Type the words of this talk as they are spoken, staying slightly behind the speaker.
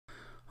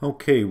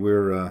Okay,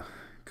 we're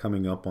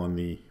coming up on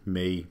the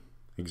May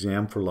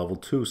exam for level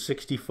 2,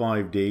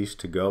 65 days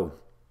to go.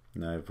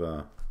 And I've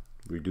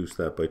reduced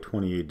that by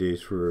 28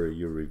 days for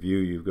your review.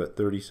 You've got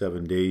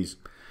 37 days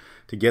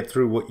to get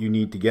through what you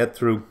need to get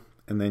through,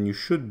 and then you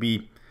should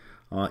be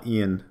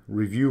in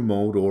review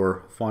mode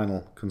or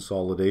final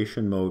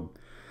consolidation mode.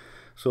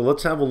 So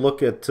let's have a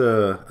look at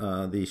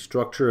the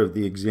structure of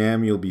the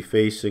exam you'll be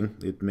facing.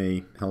 It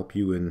may help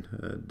you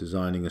in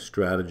designing a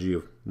strategy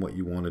of what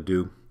you want to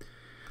do.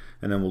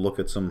 And then we'll look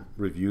at some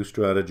review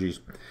strategies.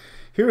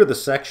 Here are the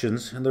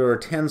sections, and there are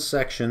 10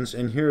 sections,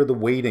 and here are the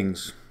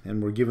weightings,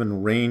 and we're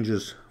given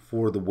ranges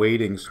for the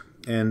weightings.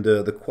 And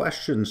the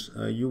questions,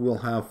 you will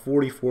have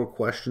 44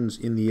 questions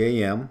in the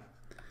AM,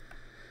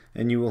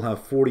 and you will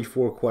have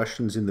 44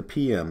 questions in the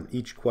PM.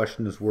 Each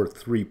question is worth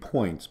 3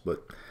 points,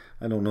 but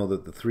I don't know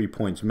that the 3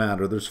 points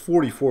matter. There's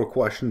 44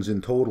 questions in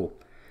total.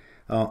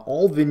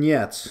 All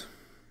vignettes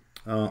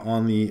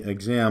on the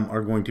exam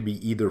are going to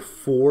be either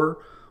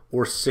 4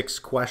 or 6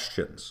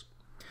 questions.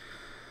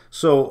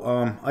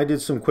 So I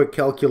did some quick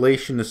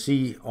calculation to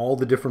see all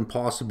the different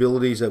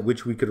possibilities at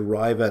which we could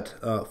arrive at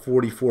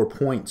 44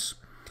 points.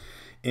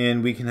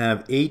 And we can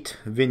have 8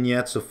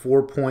 vignettes of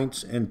 4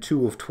 points and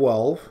 2 of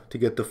 12 to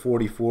get to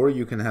 44.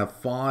 You can have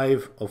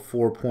 5 of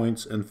 4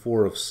 points and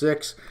 4 of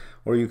 6,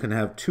 or you can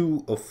have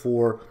 2 of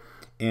 4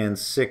 and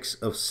 6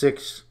 of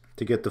 6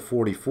 to get to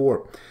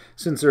 44.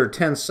 Since there are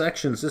 10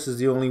 sections, this is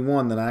the only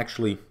one that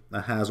actually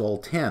has all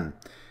 10.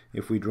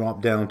 If we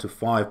drop down to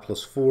 5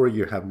 plus 4,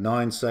 you have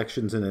 9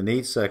 sections and an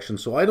 8 section.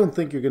 So I don't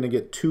think you're going to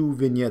get 2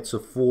 vignettes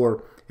of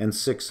 4 and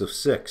 6 of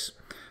 6.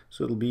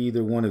 So it'll be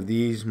either one of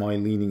these. My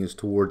leaning is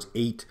towards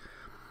 8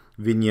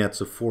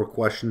 vignettes of 4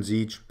 questions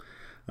each,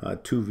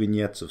 2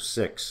 vignettes of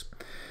 6.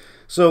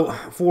 So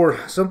for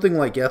something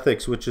like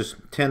ethics, which is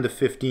 10 to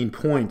 15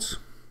 points,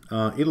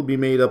 it'll be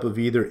made up of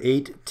either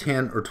 8,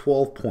 10, or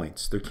 12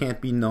 points. There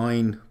can't be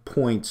 9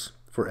 points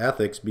for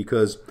ethics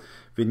because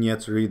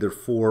vignettes are either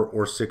 4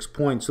 or 6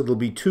 points. So there'll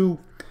be 2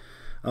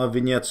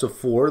 vignettes of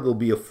 4, there'll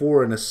be a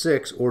 4 and a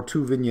 6, or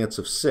 2 vignettes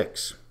of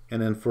 6.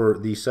 And then for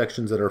the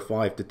sections that are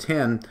 5 to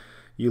 10,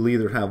 you'll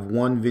either have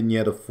 1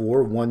 vignette of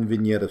 4, 1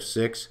 vignette of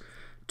 6,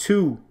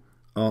 2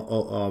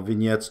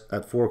 vignettes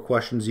at 4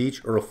 questions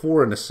each, or a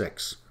 4 and a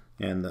 6.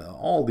 And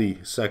all the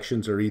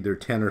sections are either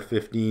 10 or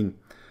 15,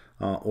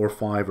 or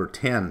 5 or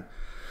 10.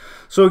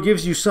 So it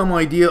gives you some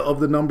idea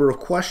of the number of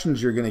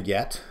questions you're going to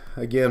get.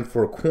 Again,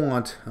 for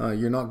quant,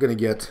 you're not going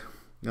to get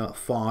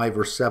 5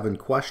 or 7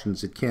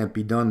 questions. It can't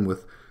be done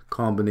with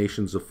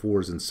combinations of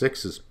 4s and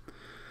 6s.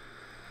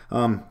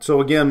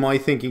 So again, my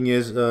thinking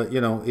is,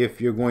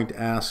 if you're going to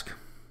ask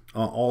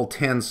all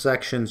 10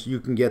 sections, you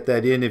can get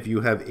that in. If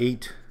you have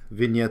 8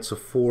 vignettes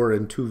of 4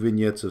 and 2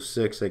 vignettes of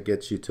 6, that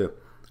gets you to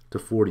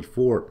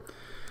 44.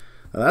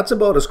 That's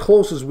about as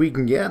close as we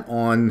can get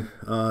on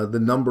the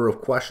number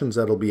of questions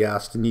that'll be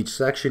asked in each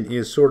section.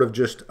 Is sort of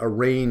just a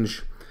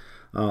range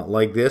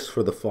like this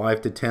for the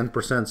 5 to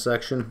 10%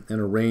 section, and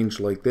a range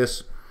like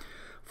this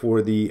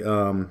for the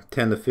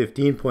 10 to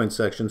 15 point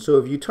section. So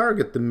if you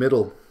target the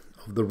middle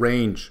of the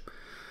range,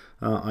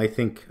 I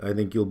think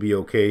you'll be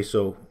okay.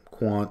 So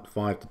quant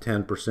 5 to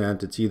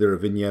 10%, it's either a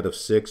vignette of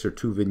 6 or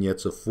 2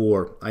 vignettes of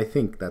 4. I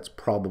think that's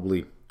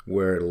probably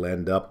where it'll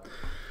end up.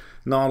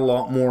 Not a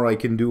lot more I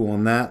can do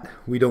on that.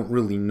 We don't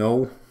really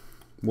know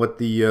what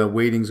the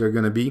weightings are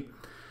going to be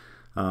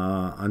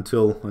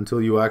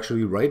until you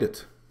actually write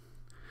it.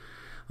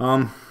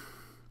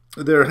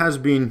 There has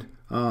been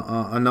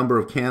a number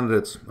of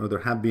candidates, or there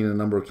have been a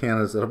number of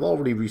candidates that have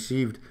already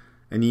received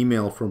an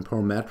email from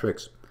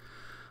Prometrics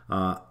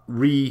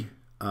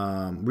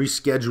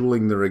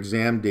rescheduling their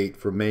exam date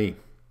for May.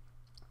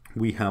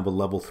 We have a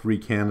level 3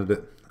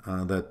 candidate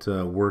that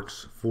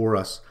works for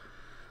us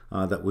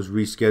that was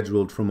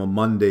rescheduled from a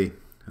Monday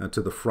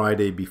to the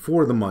Friday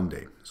before the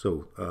Monday,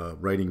 so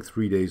writing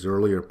 3 days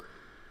earlier.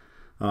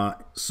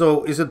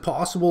 So is it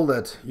possible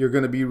that you're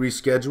going to be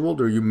rescheduled,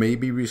 or you may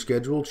be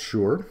rescheduled?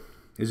 Sure.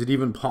 Is it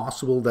even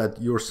possible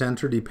that your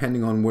center,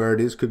 depending on where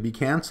it is, could be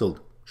canceled?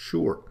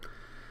 Sure.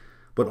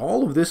 But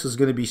all of this is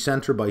going to be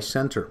center by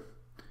center.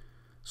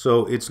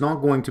 So it's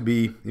not going to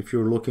be, if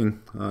you're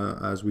looking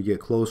as we get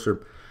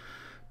closer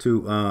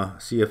to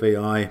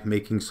CFAI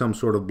making some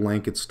sort of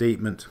blanket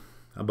statement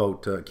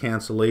about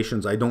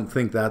cancellations, I don't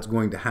think that's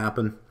going to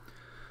happen.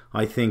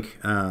 I think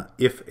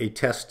if a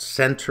test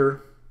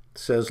center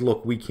says,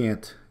 look, we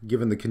can't,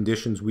 given the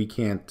conditions, we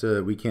can't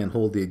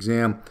hold the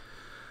exam,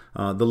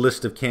 the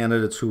list of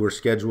candidates who are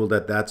scheduled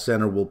at that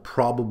center will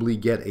probably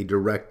get a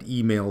direct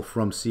email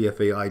from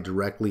CFAI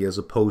directly, as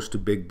opposed to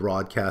big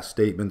broadcast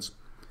statements.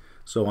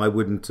 So I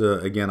wouldn't,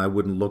 again, I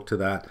wouldn't look to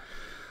that.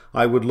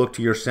 I would look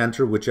to your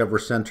center, whichever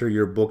center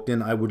you're booked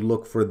in. I would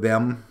look for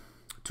them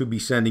to be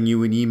sending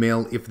you an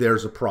email if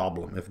there's a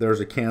problem. If there's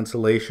a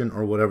cancellation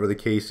or whatever the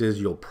case is,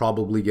 you'll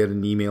probably get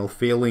an email.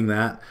 Failing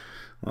that,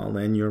 well,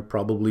 then you're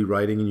probably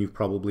writing and you've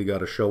probably got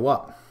to show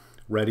up,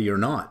 ready or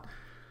not.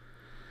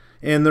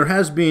 And there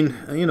has been,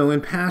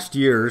 in past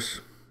years,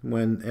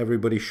 when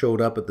everybody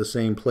showed up at the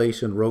same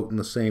place and wrote in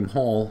the same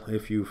hall.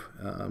 If you've,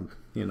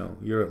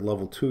 you're at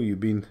level 2, you've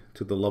been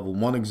to the level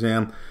 1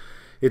 exam,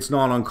 it's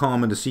not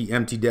uncommon to see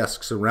empty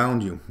desks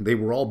around you. They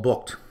were all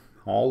booked.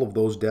 All of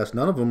those desks,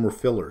 none of them were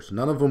fillers.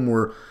 None of them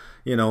were,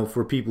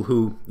 for people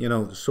who,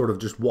 sort of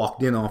just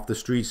walked in off the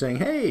street saying,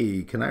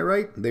 hey, can I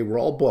write? They were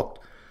all booked.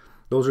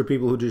 Those are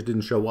people who just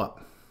didn't show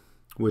up,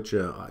 which,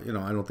 I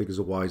don't think is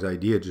a wise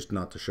idea, just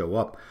not to show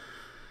up.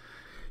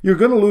 You're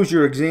going to lose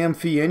your exam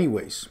fee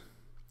anyways.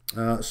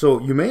 So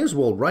you may as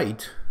well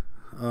write.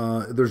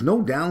 There's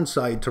no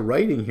downside to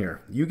writing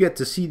here. You get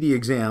to see the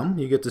exam,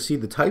 you get to see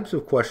the types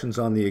of questions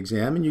on the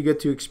exam, and you get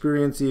to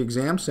experience the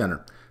exam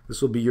center.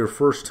 This will be your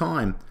first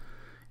time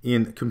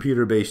in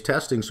computer-based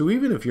testing. So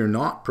even if you're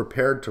not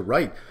prepared to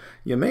write,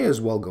 you may as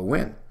well go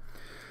in.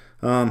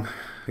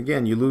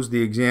 Again, you lose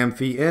the exam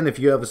fee, and if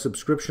you have a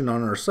subscription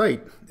on our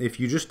site, if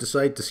you just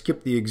decide to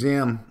skip the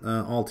exam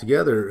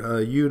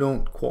altogether, you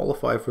don't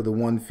qualify for the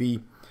 1 fee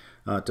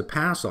to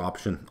pass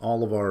option.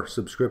 All of our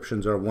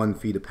subscriptions are 1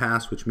 fee to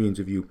pass, which means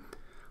if you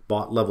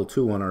bought level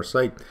 2 on our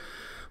site,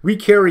 we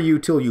carry you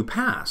till you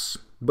pass,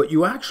 but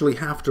you actually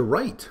have to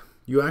write.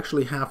 You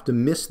actually have to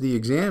miss the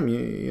exam,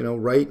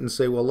 write and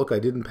say, well, look, I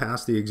didn't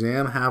pass the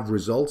exam, have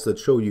results that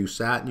show you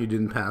sat and you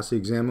didn't pass the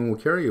exam, and we'll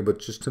carry you. But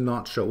just to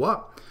not show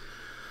up,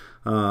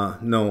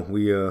 no,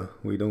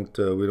 we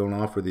don't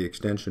offer the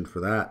extension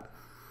for that.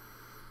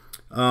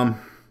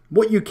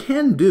 What you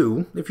can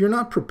do, if you're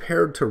not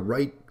prepared to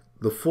write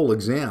the full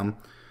exam,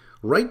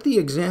 write the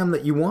exam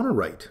that you want to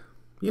write.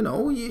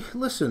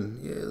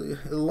 Listen,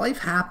 life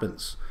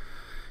happens.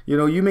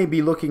 You may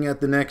be looking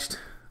at the next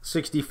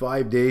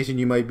 65 days and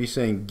you might be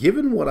saying,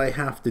 given what I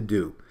have to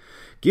do,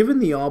 given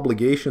the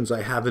obligations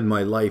I have in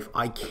my life,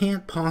 I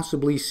can't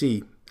possibly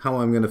see how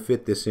I'm going to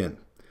fit this in.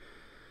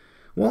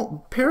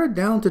 Well, pare it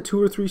down to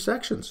 2 or 3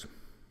 sections.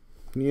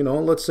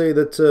 Let's say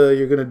that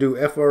you're going to do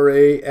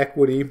FRA,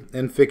 equity,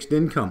 and fixed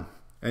income,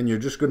 and you're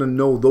just going to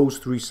know those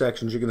 3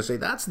 sections. You're going to say,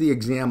 that's the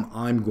exam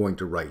I'm going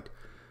to write.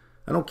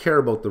 I don't care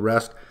about the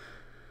rest.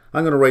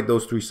 I'm going to write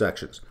those 3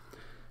 sections.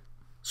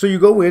 So you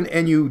go in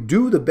and you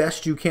do the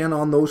best you can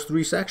on those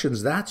 3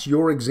 sections. That's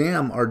your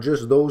exam, are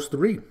just those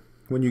 3.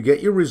 When you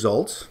get your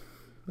results,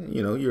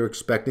 you're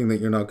expecting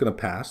that you're not going to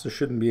pass. There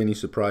shouldn't be any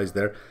surprise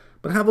there.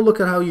 But have a look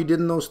at how you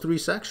did in those 3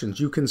 sections.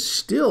 You can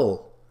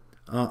still,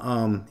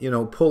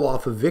 pull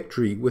off a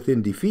victory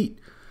within defeat.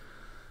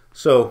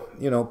 So,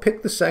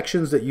 pick the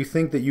sections that you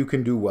think that you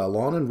can do well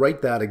on and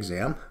write that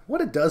exam. What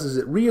it does is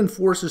it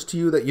reinforces to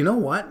you that, you know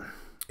what,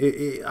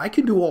 I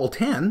can do all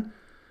 10.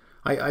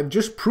 I've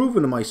just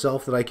proven to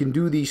myself that I can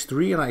do these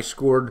 3, and I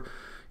scored,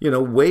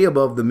 way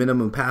above the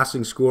minimum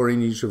passing score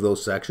in each of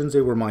those sections.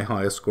 They were my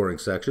highest scoring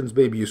sections.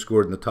 Maybe you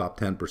scored in the top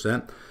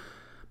 10%.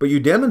 But you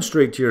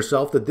demonstrate to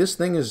yourself that this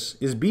thing is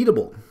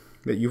beatable,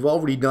 that you've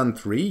already done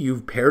 3.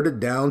 You've pared it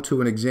down to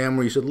an exam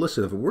where you said,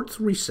 listen, if it were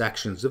 3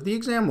 sections, if the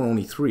exam were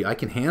only 3, I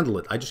can handle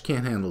it. I just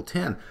can't handle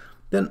 10.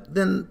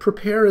 Then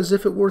prepare as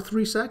if it were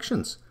 3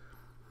 sections.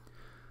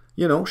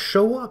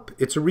 Show up.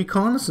 It's a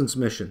reconnaissance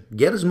mission.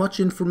 Get as much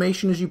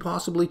information as you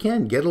possibly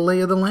can. Get a lay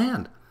of the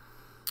land.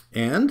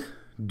 And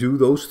do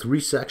those 3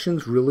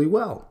 sections really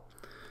well.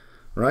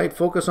 Right?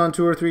 Focus on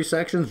 2 or 3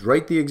 sections.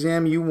 Write the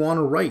exam you want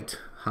to write.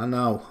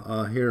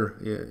 Now, here,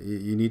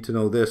 you need to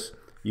know this.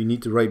 You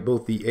need to write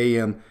both the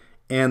AM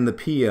and the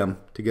PM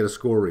to get a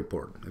score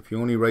report. If you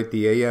only write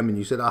the AM and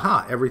you said,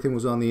 aha, everything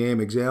was on the AM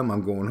exam,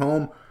 I'm going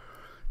home,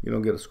 you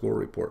don't get a score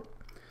report.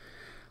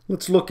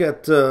 Let's look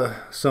at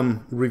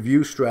some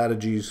review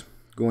strategies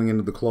going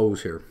into the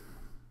close here.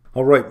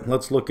 All right,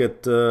 let's look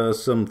at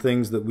some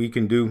things that we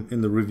can do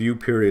in the review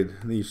period,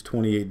 these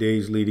 28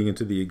 days leading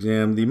into the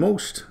exam. The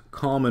most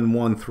common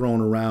one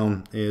thrown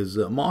around is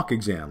mock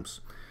exams.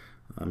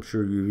 I'm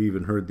sure you've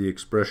even heard the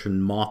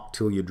expression mock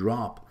till you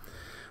drop.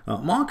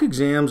 Mock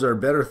exams are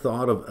better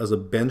thought of as a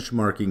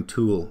benchmarking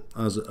tool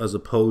as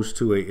opposed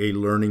to a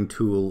learning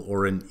tool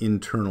or an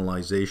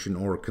internalization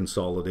or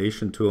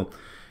consolidation tool.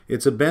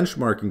 It's a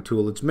benchmarking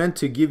tool. It's meant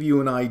to give you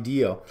an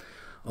idea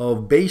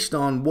of, based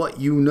on what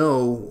you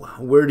know,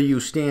 where do you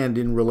stand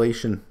in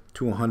relation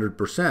to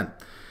 100%.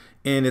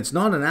 And it's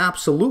not an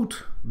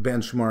absolute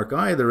benchmark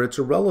either. It's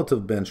a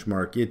relative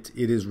benchmark. It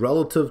is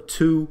relative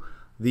to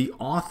the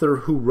author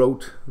who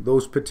wrote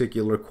those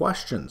particular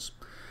questions.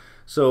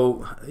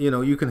 So,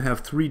 you can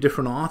have 3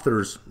 different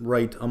authors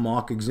write a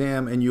mock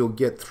exam and you'll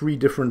get 3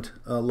 different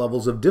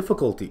levels of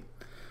difficulty.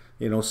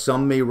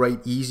 Some may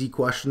write easy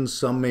questions,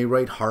 some may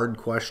write hard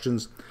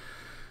questions.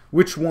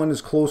 Which one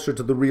is closer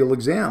to the real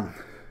exam?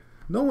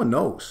 No one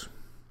knows.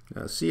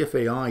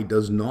 CFAI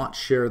does not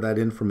share that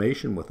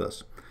information with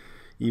us,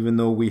 even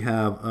though we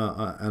have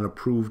an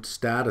approved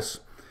status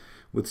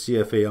with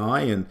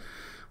CFAI and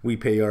we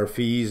pay our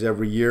fees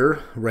every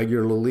year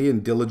regularly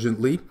and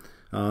diligently.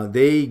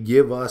 They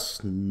give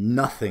us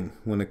nothing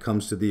when it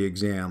comes to the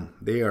exam.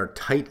 They are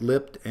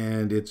tight-lipped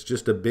and it's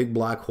just a big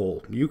black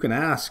hole. You can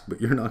ask,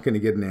 but you're not going to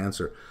get an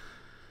answer.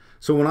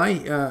 So when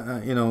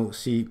I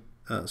see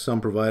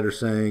some providers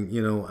saying,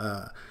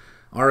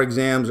 our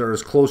exams are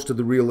as close to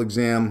the real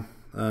exam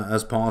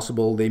as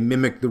possible. They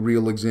mimic the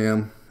real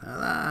exam.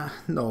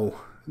 No,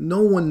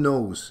 no one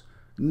knows.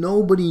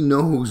 Nobody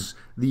knows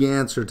the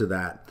answer to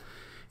that.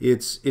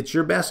 It's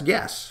your best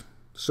guess.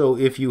 So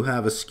if you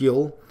have a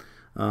skill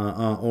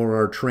or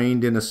are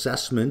trained in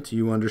assessment,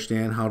 you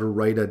understand how to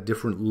write at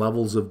different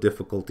levels of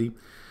difficulty.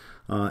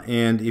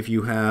 And if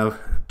you have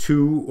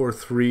 2 or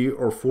 3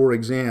 or 4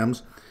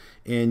 exams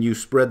and you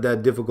spread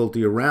that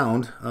difficulty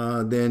around,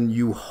 then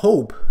you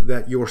hope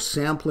that your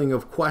sampling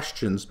of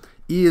questions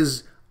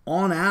is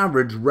on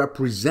average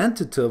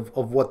representative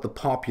of what the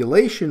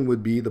population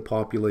would be, the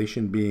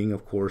population being,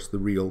 of course, the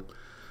real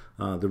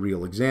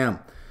exam.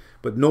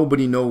 But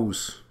nobody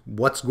knows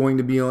what's going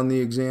to be on the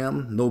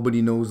exam.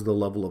 Nobody knows the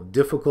level of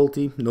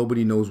difficulty.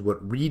 Nobody knows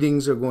what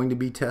readings are going to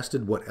be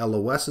tested, what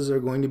LOSs are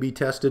going to be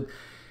tested.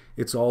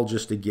 It's all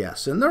just a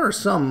guess. And there are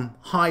some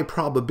high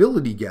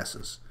probability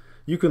guesses.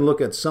 You can look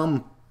at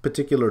some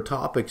particular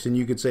topics and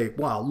you could say,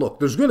 wow, look,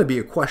 there's going to be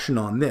a question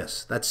on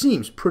this. That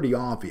seems pretty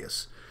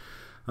obvious.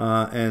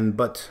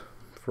 But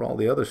for all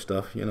the other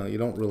stuff, you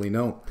don't really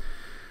know.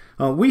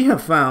 We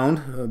have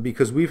found,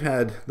 because we've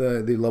had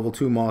the level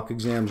 2 mock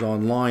exams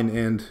online,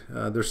 and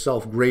they're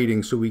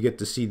self-grading, so we get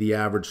to see the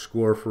average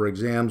score for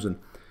exams. And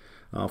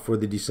for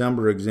the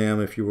December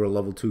exam, if you were a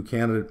level 2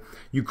 candidate,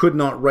 you could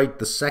not write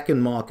the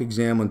second mock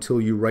exam until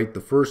you write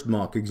the first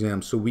mock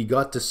exam. So we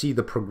got to see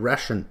the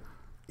progression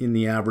in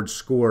the average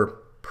score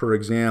per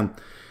exam.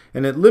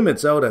 And it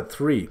limits out at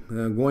 3.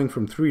 Going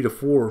from 3 to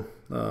 4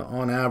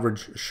 on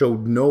average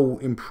showed no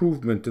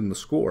improvement in the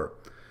score.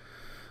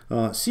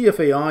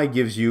 CFAI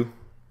gives you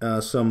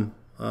some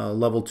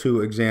level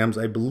 2 exams.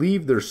 I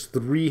believe there's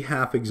 3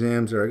 half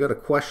exams there. I got a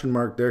question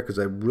mark there because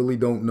I really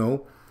don't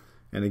know.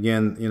 And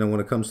again, when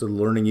it comes to the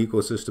learning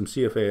ecosystem,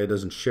 CFAI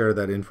doesn't share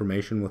that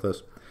information with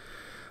us.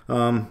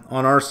 On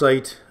our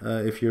site,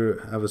 if you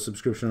have a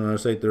subscription on our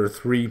site, there are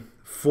 3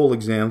 full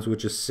exams,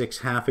 which is 6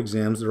 half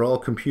exams. They're all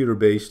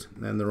computer-based,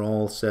 and they're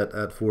all set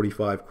at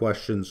 45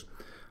 questions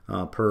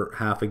per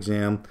half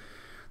exam.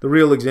 The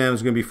real exam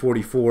is going to be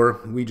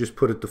 44. We just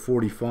put it to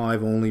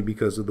 45 only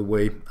because of the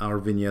way our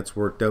vignettes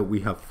worked out.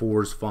 We have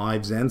 4s,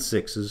 5s, and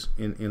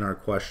 6s in our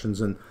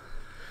questions. And,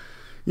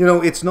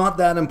 it's not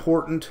that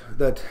important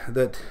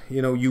that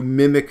you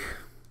mimic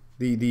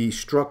the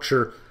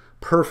structure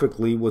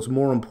perfectly. What's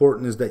more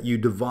important is that you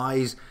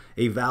devise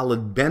a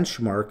valid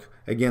benchmark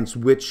against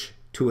which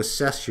to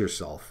assess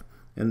yourself.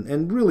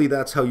 And really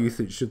that's how you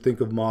should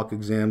think of mock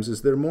exams,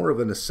 is they're more of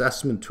an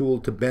assessment tool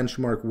to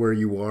benchmark where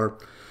you are.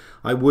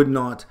 I would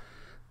not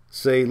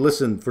say,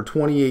 listen, for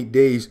 28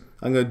 days,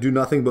 I'm going to do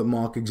nothing but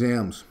mock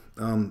exams.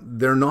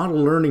 They're not a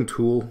learning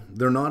tool.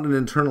 They're not an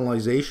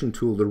internalization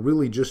tool. They're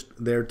really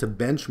just there to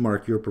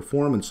benchmark your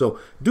performance. So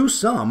do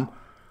some,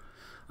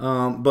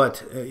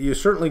 but you're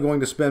certainly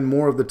going to spend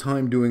more of the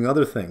time doing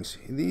other things.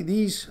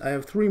 I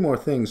have 3 more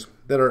things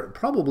that are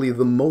probably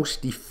the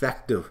most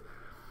effective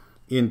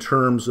in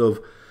terms of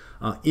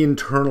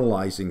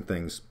internalizing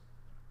things.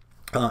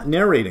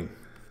 Narrating.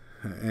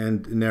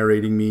 And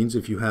narrating means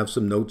if you have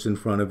some notes in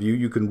front of you,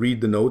 you can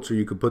read the notes or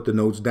you can put the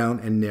notes down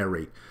and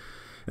narrate.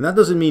 And that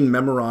doesn't mean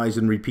memorize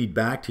and repeat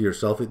back to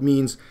yourself. It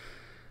means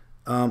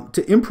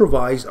to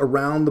improvise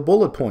around the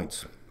bullet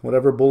points.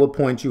 Whatever bullet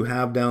points you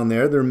have down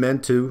there, they're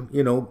meant to,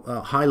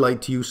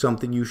 highlight to you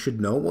something you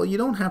should know. Well, you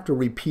don't have to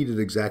repeat it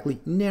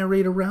exactly.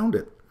 Narrate around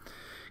it.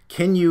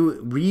 Can you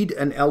read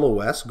an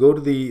LOS? Go to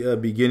the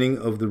beginning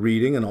of the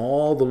reading, and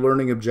all the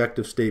learning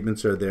objective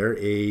statements are there.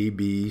 A,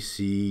 B,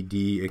 C,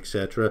 D,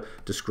 etc.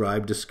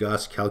 Describe,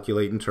 discuss,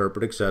 calculate,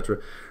 interpret, etc.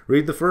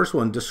 Read the first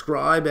one.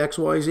 Describe X,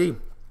 Y, Z.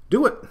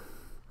 Do it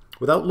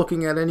without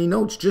looking at any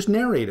notes. Just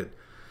narrate it.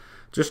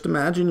 Just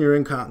imagine you're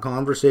in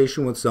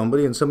conversation with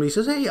somebody, and somebody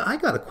says, hey, I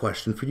got a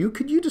question for you.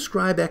 Could you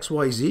describe X,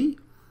 Y, Z?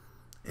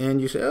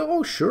 And you say,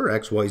 oh, sure,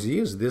 X, Y, Z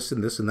is this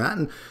and this and that.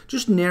 And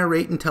just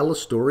narrate and tell a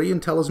story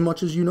and tell as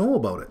much as you know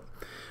about it.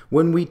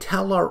 When we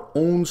tell our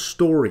own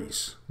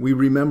stories, we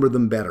remember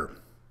them better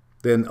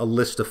than a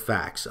list of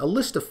facts. A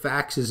list of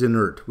facts is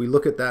inert. We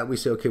look at that, we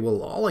say, okay,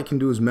 well, all I can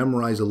do is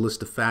memorize a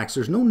list of facts.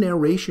 There's no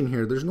narration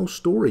here. There's no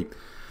story.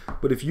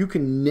 But if you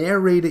can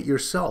narrate it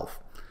yourself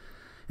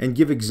and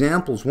give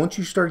examples, once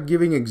you start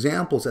giving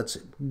examples, that's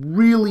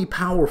really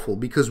powerful,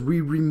 because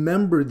we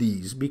remember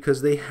these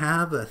because they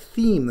have a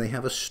theme, they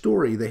have a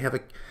story, they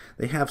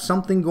have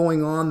something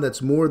going on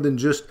that's more than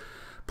just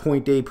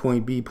point A,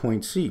 point B,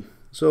 point C.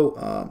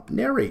 So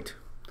narrate.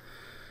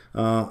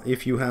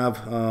 If you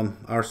have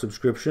our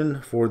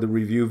subscription for the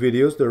review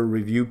videos, there are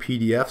review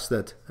PDFs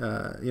that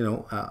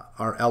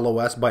are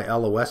LOS by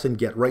LOS and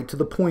get right to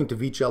the point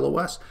of each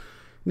LOS.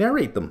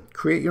 Narrate them.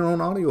 Create your own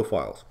audio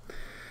files.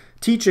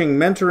 Teaching,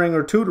 mentoring,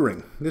 or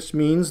tutoring. This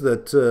means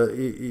that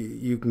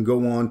you can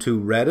go on to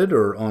Reddit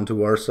or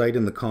onto our site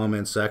in the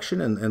comments section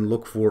and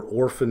look for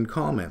orphan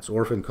comments.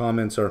 Orphan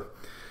comments are,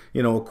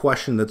 a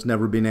question that's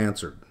never been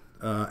answered.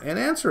 And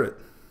answer it.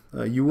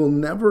 You will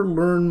never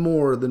learn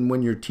more than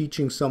when you're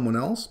teaching someone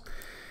else.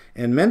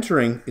 And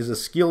mentoring is a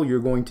skill you're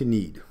going to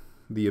need.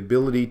 The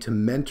ability to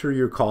mentor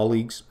your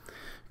colleagues.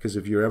 Because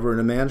if you're ever in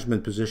a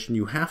management position,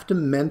 you have to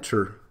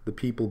mentor the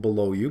people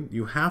below you.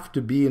 You have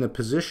to be in a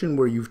position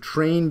where you've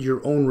trained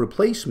your own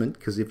replacement,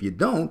 because if you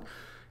don't,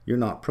 you're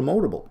not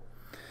promotable.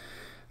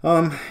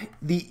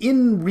 The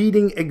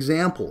in-reading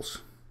examples.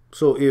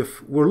 So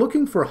if we're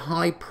looking for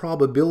high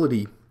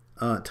probability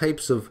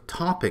types of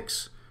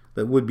topics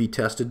that would be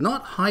tested,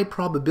 not high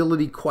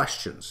probability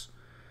questions.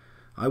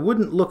 I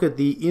wouldn't look at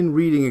the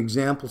in-reading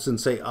examples and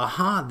say,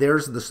 aha,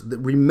 there's this,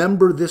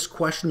 remember this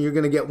question, you're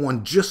going to get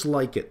one just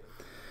like it.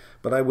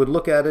 But I would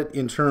look at it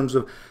in terms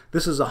of,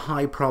 this is a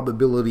high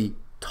probability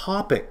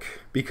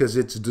topic because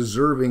it's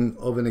deserving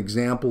of an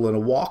example and a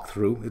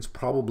walkthrough. It's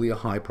probably a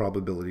high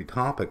probability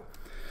topic.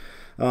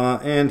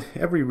 And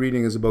every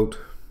reading is about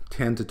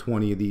 10 to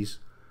 20 of these.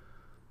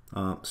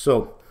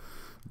 So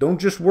don't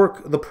just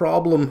work the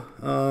problem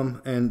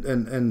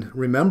and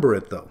remember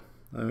it, though.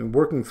 I mean,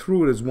 working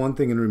through it is one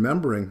thing, and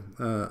remembering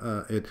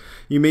it.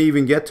 You may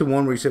even get to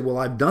one where you say, well,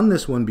 I've done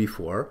this one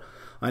before.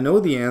 I know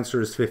the answer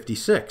is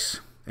 56,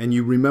 and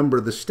you remember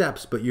the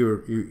steps, but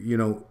you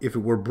know, if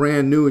it were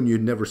brand new and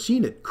you'd never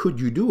seen it, could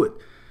you do it?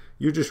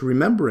 You're just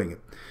remembering it.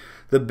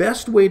 The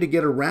best way to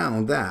get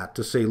around that,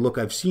 to say, look,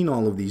 I've seen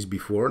all of these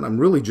before, and I'm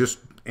really just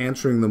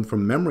answering them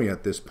from memory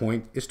at this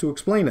point, is to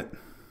explain it.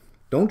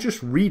 Don't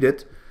just read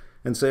it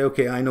and say,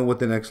 okay, I know what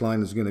the next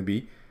line is going to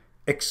be.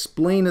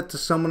 Explain it to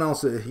someone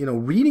else. You know,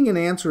 reading an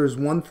answer is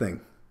one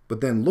thing,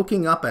 but then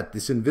looking up at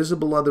this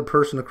invisible other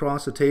person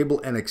across the table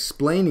and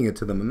explaining it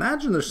to them.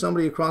 Imagine there's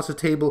somebody across the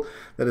table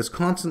that is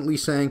constantly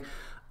saying,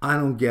 I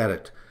don't get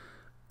it.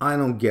 I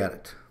don't get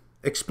it.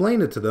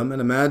 Explain it to them,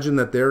 and imagine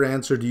that their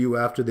answer to you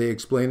after they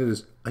explain it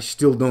is, I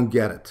still don't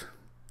get it.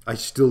 I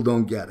still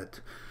don't get it.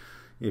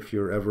 If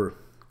you're ever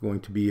going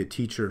to be a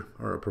teacher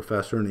or a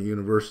professor in a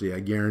university,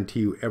 I guarantee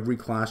you every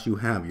class you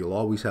have, you'll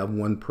always have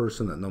one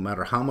person that no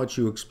matter how much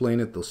you explain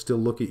it, they'll still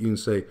look at you and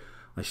say,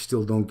 I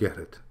still don't get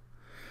it.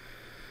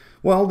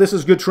 Well, this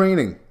is good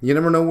training. You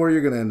never know where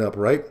you're going to end up,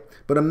 right?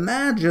 But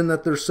imagine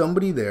that there's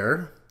somebody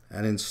there,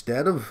 and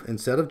instead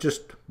of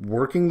just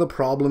working the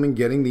problem and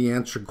getting the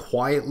answer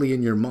quietly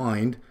in your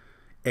mind,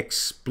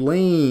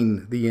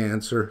 explain the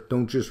answer.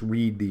 Don't just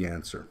read the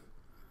answer.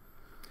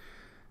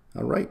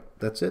 All right,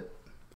 that's it.